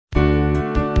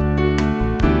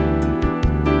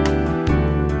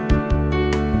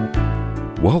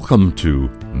Welcome to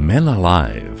Men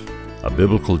Alive, a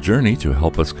biblical journey to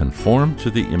help us conform to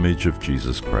the image of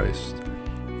Jesus Christ.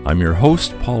 I'm your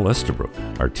host, Paul Estabrook.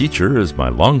 Our teacher is my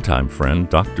longtime friend,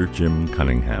 Dr. Jim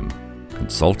Cunningham,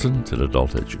 consultant in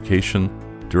adult education,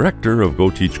 director of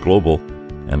Go Teach Global,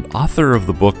 and author of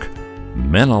the book,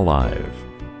 Men Alive.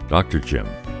 Dr. Jim.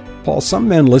 Paul, some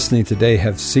men listening today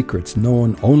have secrets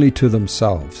known only to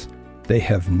themselves. They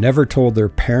have never told their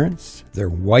parents, their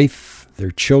wife,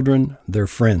 their children, their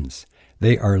friends.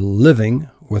 They are living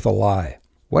with a lie.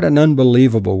 What an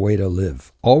unbelievable way to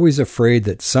live. Always afraid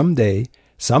that someday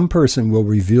some person will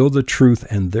reveal the truth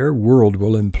and their world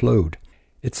will implode.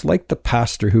 It's like the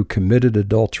pastor who committed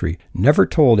adultery, never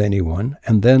told anyone,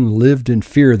 and then lived in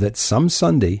fear that some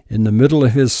Sunday, in the middle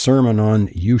of his sermon on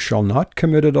 "You shall not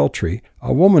commit adultery,"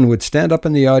 a woman would stand up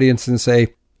in the audience and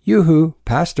say, "Yoo-hoo,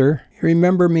 pastor, you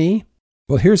remember me?"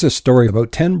 Well, here's a story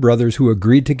about 10 brothers who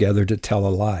agreed together to tell a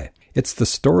lie. It's the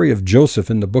story of Joseph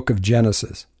in the book of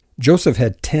Genesis. Joseph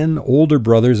had 10 older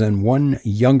brothers and 1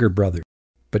 younger brother.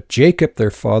 But Jacob,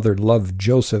 their father, loved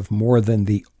Joseph more than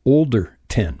the older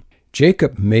 10.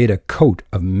 Jacob made a coat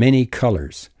of many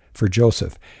colors for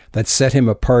Joseph that set him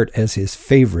apart as his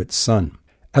favorite son.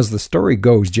 As the story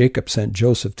goes, Jacob sent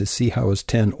Joseph to see how his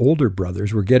 10 older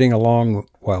brothers were getting along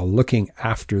while looking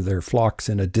after their flocks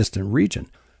in a distant region.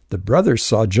 The brothers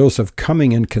saw Joseph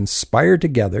coming and conspired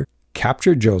together,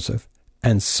 captured Joseph,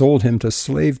 and sold him to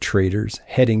slave traders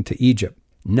heading to Egypt.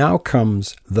 Now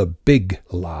comes the big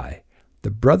lie. The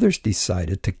brothers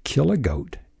decided to kill a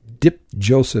goat, dip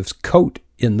Joseph's coat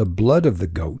in the blood of the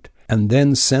goat, and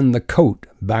then send the coat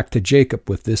back to Jacob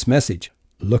with this message: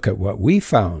 "Look at what we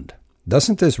found.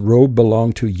 Doesn't this robe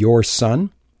belong to your son?"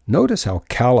 Notice how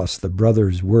callous the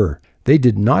brothers were. They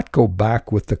did not go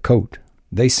back with the coat.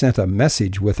 They sent a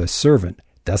message with a servant.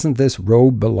 "Doesn't this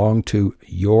robe belong to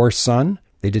your son?"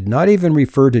 They did not even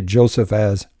refer to Joseph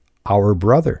as "our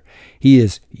brother." He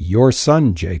is your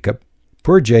son, Jacob.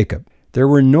 Poor Jacob. There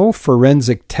were no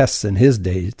forensic tests in his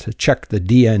day to check the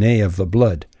DNA of the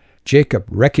blood. Jacob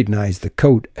recognized the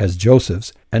coat as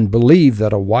Joseph's and believed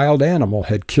that a wild animal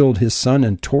had killed his son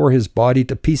and tore his body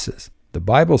to pieces. The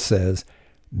Bible says,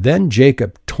 "Then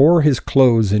Jacob tore his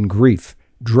clothes in grief,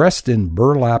 dressed in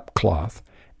burlap cloth,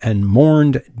 and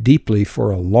mourned deeply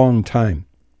for a long time."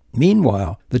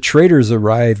 Meanwhile, the traders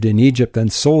arrived in Egypt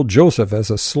and sold Joseph as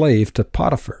a slave to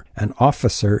Potiphar, an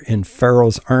officer in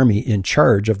Pharaoh's army in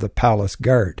charge of the palace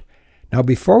guard. Now,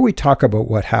 before we talk about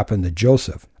what happened to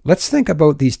Joseph, let's think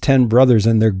about these 10 brothers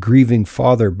and their grieving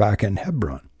father back in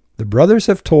Hebron. The brothers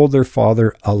have told their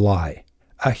father a lie,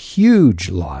 a huge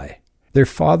lie. Their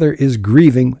father is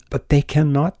grieving, but they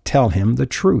cannot tell him the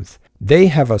truth. They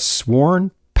have a sworn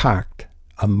pact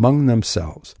among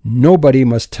themselves. Nobody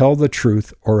must tell the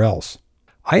truth or else.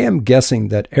 I am guessing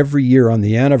that every year on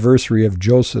the anniversary of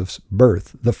Joseph's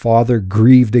birth, the father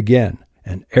grieved again.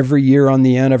 And every year on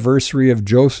the anniversary of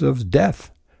Joseph's death,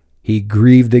 he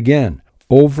grieved again.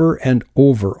 Over and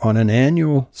over on an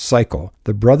annual cycle,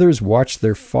 the brothers watched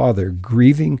their father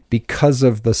grieving because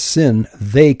of the sin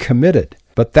they committed.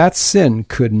 But that sin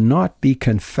could not be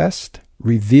confessed,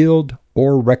 revealed,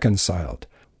 or reconciled.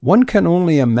 One can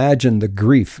only imagine the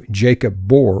grief Jacob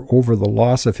bore over the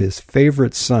loss of his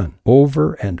favorite son,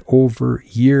 over and over,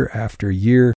 year after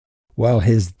year, while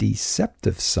his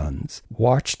deceptive sons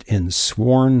watched in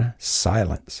sworn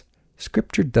silence.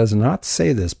 Scripture does not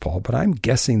say this, Paul, but I'm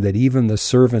guessing that even the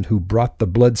servant who brought the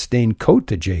blood-stained coat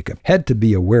to Jacob had to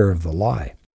be aware of the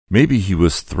lie. Maybe he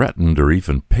was threatened or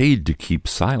even paid to keep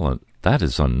silent. That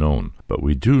is unknown, but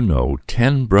we do know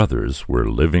 10 brothers were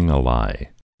living a lie.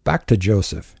 Back to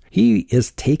Joseph. He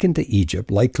is taken to Egypt,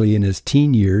 likely in his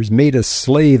teen years, made a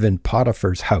slave in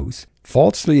Potiphar's house,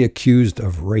 falsely accused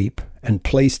of rape, and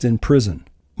placed in prison.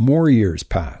 More years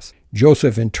pass.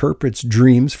 Joseph interprets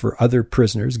dreams for other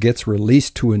prisoners, gets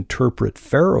released to interpret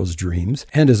Pharaoh's dreams,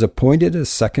 and is appointed as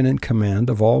second in command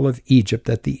of all of Egypt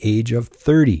at the age of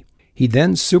 30. He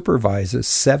then supervises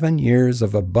 7 years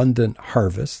of abundant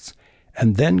harvests,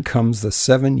 and then comes the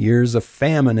 7 years of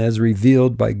famine as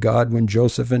revealed by God when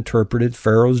Joseph interpreted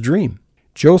Pharaoh's dream.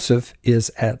 Joseph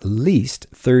is at least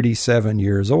 37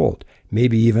 years old,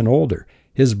 maybe even older.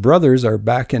 His brothers are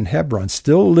back in Hebron,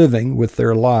 still living with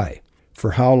their lie.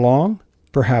 For how long?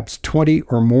 Perhaps 20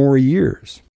 or more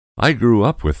years. I grew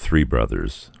up with 3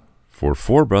 brothers. For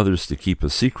 4 brothers to keep a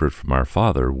secret from our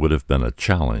father would have been a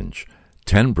challenge.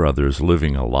 10 brothers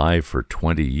living a lie for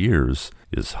 20 years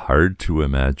is hard to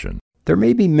imagine. There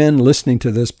may be men listening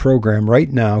to this program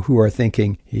right now who are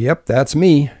thinking, "Yep, that's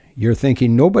me." You're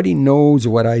thinking, "Nobody knows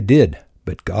what I did,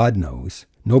 but God knows.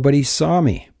 Nobody saw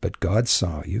me, but God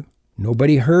saw you.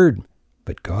 Nobody heard,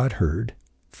 but God heard.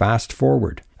 Fast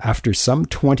forward. After some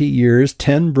 20 years,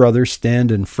 10 brothers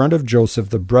stand in front of Joseph,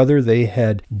 the brother they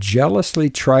had jealously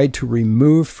tried to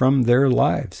remove from their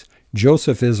lives.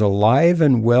 Joseph is alive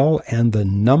and well and the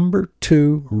number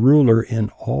 2 ruler in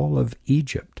all of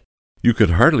Egypt. You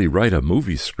could hardly write a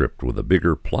movie script with a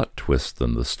bigger plot twist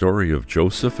than the story of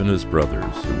Joseph and his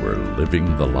brothers who were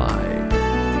living the lie.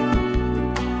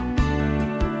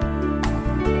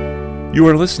 You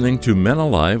are listening to Men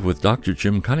Alive with Dr.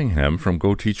 Jim Cunningham from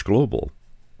Go Teach Global.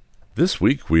 This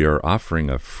week we are offering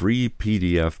a free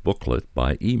PDF booklet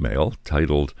by email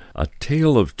titled A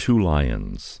Tale of Two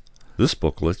Lions. This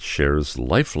booklet shares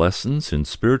life lessons in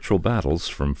spiritual battles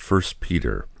from 1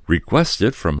 Peter. Request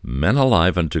it from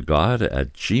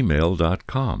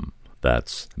menaliveuntogod@gmail.com.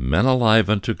 That's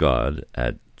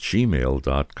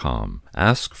menaliveuntogod@gmail.com.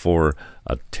 Ask for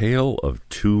A Tale of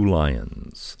Two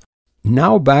Lions.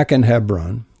 Now back in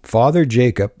Hebron, Father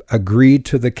Jacob agreed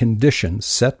to the conditions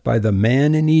set by the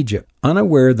man in Egypt,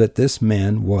 unaware that this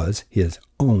man was his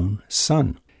own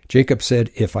son. Jacob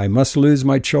said, "If I must lose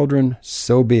my children,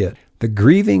 so be it." The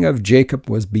grieving of Jacob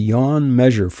was beyond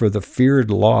measure for the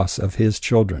feared loss of his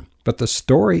children. But the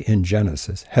story in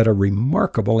Genesis had a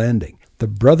remarkable ending. The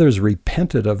brothers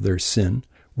repented of their sin,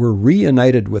 were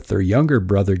reunited with their younger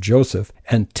brother Joseph,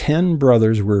 and 10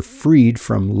 brothers were freed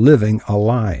from living a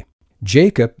lie.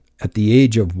 Jacob, at the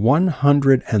age of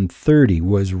 130,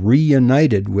 was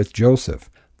reunited with Joseph.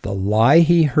 The lie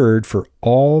he heard for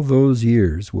all those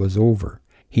years was over.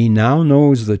 He now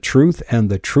knows the truth, and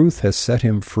the truth has set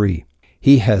him free.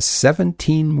 He has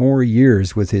 17 more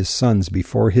years with his sons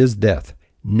before his death.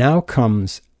 Now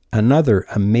comes another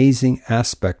amazing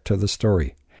aspect to the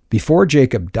story. Before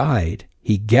Jacob died,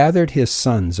 he gathered his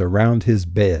sons around his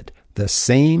bed, the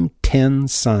same 10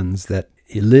 sons that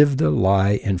lived a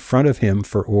lie in front of him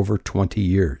for over 20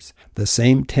 years. The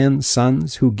same 10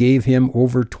 sons who gave him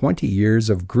over 20 years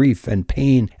of grief and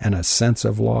pain and a sense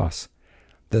of loss.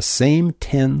 The same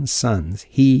 10 sons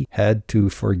he had to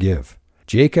forgive.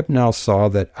 Jacob now saw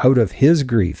that out of his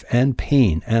grief and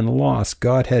pain and loss,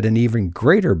 God had an even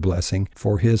greater blessing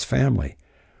for his family.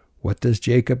 What does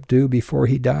Jacob do before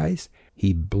he dies?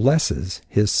 He blesses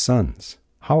his sons.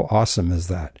 How awesome is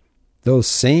that? Those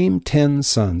same 10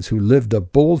 sons who lived a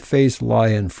bold-faced lie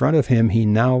in front of him, he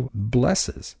now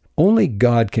blesses. Only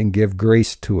God can give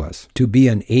grace to us to be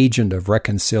an agent of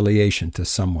reconciliation to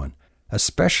someone,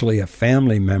 especially a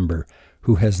family member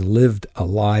who has lived a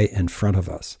lie in front of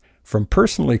us. From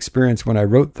personal experience, when I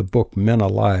wrote the book Men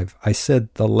Alive, I said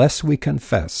the less we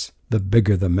confess, the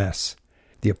bigger the mess.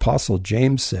 The Apostle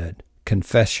James said,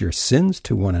 "Confess your sins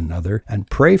to one another and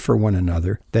pray for one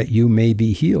another that you may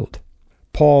be healed."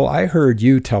 Paul, I heard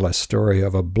you tell a story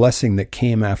of a blessing that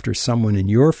came after someone in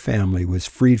your family was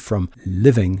freed from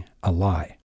living a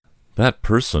lie. That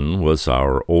person was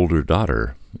our older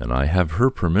daughter, and I have her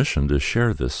permission to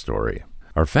share this story.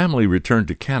 Our family returned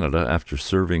to Canada after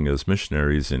serving as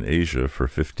missionaries in Asia for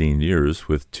 15 years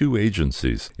with 2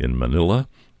 agencies in Manila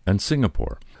and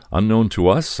Singapore. Unknown to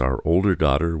us, our older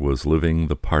daughter was living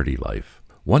the party life.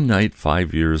 One night,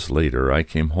 5 years later, I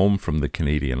came home from the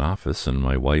Canadian office and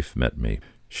my wife met me.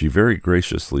 She very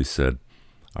graciously said,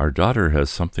 "Our daughter has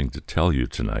something to tell you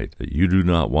tonight that you do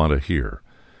not want to hear.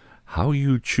 How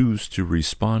you choose to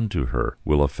respond to her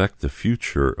will affect the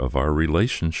future of our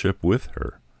relationship with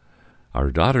her."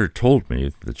 Our daughter told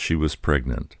me that she was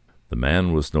pregnant. The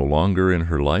man was no longer in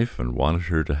her life and wanted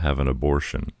her to have an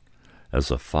abortion.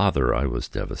 As a father, I was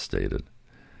devastated.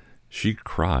 She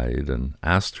cried and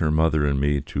asked her mother and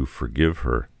me to forgive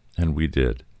her, and we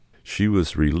did. She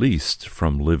was released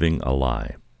from living a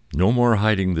lie. No more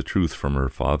hiding the truth from her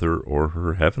father or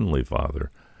her heavenly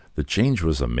Father. The change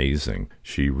was amazing.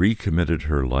 She recommitted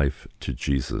her life to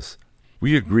Jesus.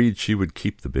 We agreed she would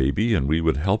keep the baby and we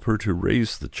would help her to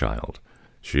raise the child.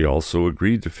 She also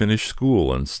agreed to finish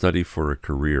school and study for a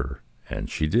career, and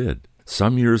she did.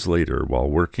 Some years later, while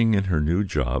working in her new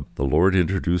job, the Lord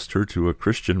introduced her to a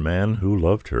Christian man who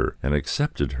loved her and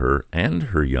accepted her and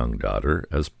her young daughter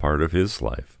as part of his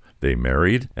life. They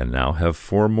married and now have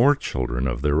 4 more children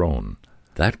of their own.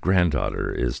 That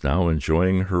granddaughter is now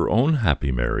enjoying her own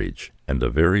happy marriage and a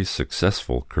very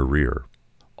successful career.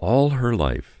 All her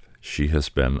life, she has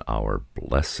been our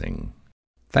blessing.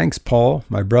 Thanks, Paul.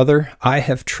 My brother, I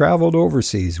have traveled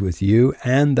overseas with you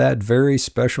and that very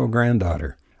special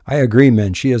granddaughter. I agree,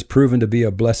 men. She has proven to be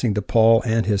a blessing to Paul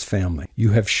and his family.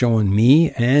 You have shown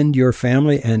me and your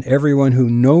family and everyone who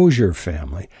knows your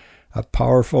family a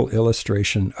powerful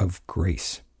illustration of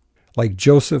grace. Like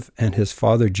Joseph and his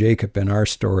father Jacob in our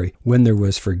story, when there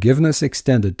was forgiveness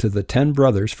extended to the 10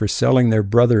 brothers for selling their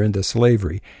brother into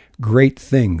slavery, great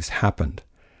things happened.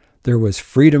 There was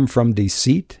freedom from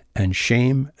deceit and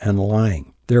shame and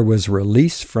lying. There was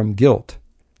release from guilt.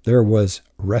 There was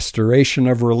restoration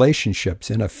of relationships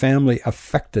in a family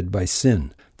affected by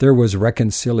sin. There was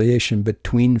reconciliation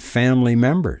between family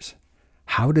members.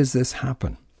 How does this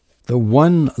happen? The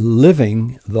one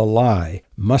living the lie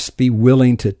must be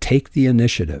willing to take the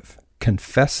initiative,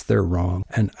 confess their wrong,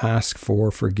 and ask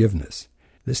for forgiveness.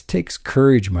 This takes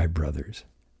courage, my brothers.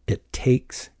 It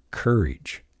takes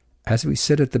courage. As we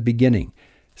said at the beginning,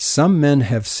 some men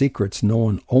have secrets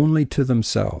known only to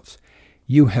themselves.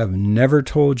 You have never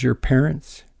told your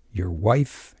parents, your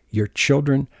wife, your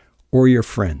children, or your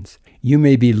friends. You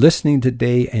may be listening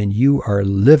today and you are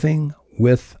living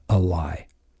with a lie,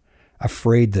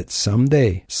 afraid that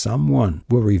someday someone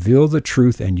will reveal the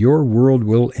truth and your world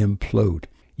will implode.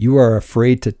 You are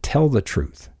afraid to tell the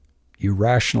truth. You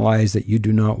rationalize that you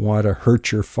do not want to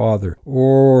hurt your father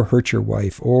or hurt your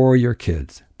wife or your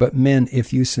kids. But men,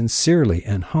 if you sincerely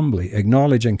and humbly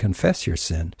acknowledge and confess your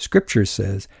sin, Scripture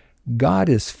says, God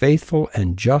is faithful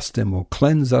and just and will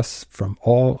cleanse us from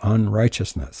all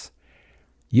unrighteousness.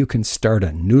 You can start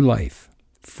a new life,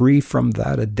 free from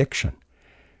that addiction,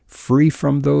 free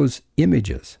from those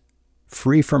images,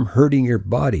 free from hurting your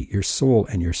body, your soul,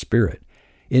 and your spirit.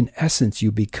 In essence,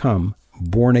 you become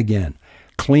born again,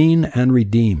 clean and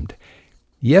redeemed.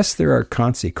 Yes, there are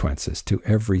consequences to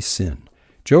every sin.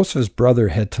 Joseph's brother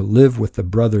had to live with the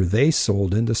brother they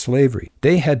sold into slavery.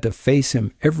 They had to face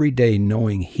him every day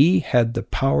knowing he had the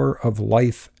power of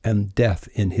life and death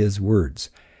in his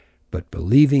words, but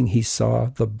believing he saw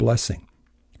the blessing.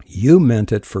 You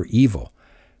meant it for evil.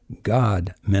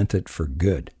 God meant it for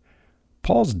good.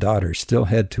 Paul's daughter still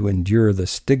had to endure the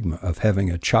stigma of having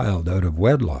a child out of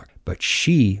wedlock, but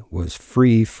she was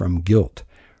free from guilt.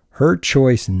 Her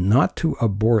choice not to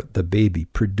abort the baby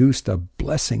produced a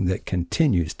blessing that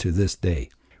continues to this day.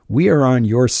 We are on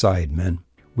your side, men.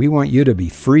 We want you to be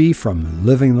free from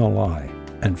living the lie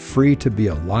and free to be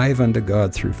alive unto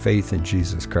God through faith in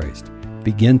Jesus Christ.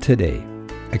 Begin today.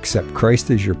 Accept Christ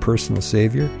as your personal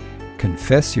Savior,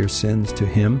 confess your sins to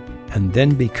Him, and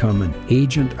then become an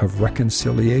agent of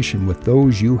reconciliation with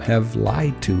those you have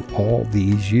lied to all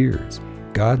these years.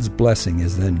 God's blessing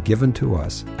is then given to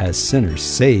us as sinners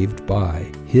saved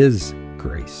by His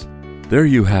grace. There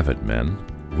you have it, men.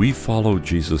 We follow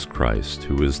Jesus Christ,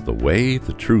 who is the way,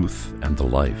 the truth, and the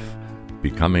life,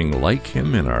 becoming like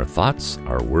Him in our thoughts,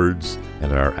 our words,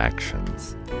 and our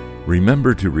actions.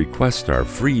 Remember to request our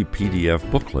free PDF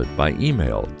booklet by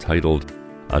email titled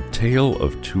A Tale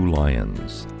of Two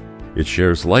Lions. It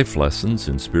shares life lessons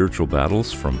in spiritual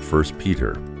battles from 1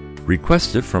 Peter.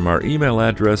 Request it from our email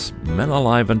address,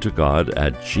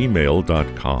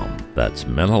 menaliveuntogod@gmail.com. That's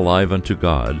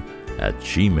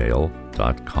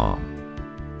menaliveuntogod@gmail.com.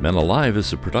 Men Alive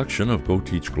is a production of Go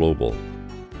Teach Global.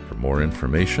 For more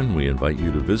information, we invite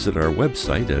you to visit our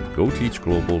website at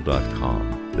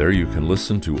goteachglobal.com. There you can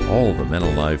listen to all the Men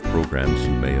Alive programs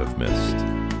you may have missed.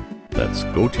 That's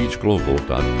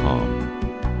goteachglobal.com.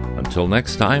 Until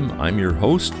next time, I'm your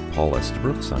host, Paul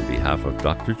Estabrooks, on behalf of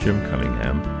Dr. Jim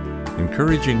Cunningham,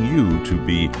 encouraging you to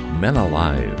be men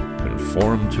alive,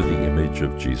 conformed to the image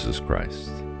of Jesus Christ.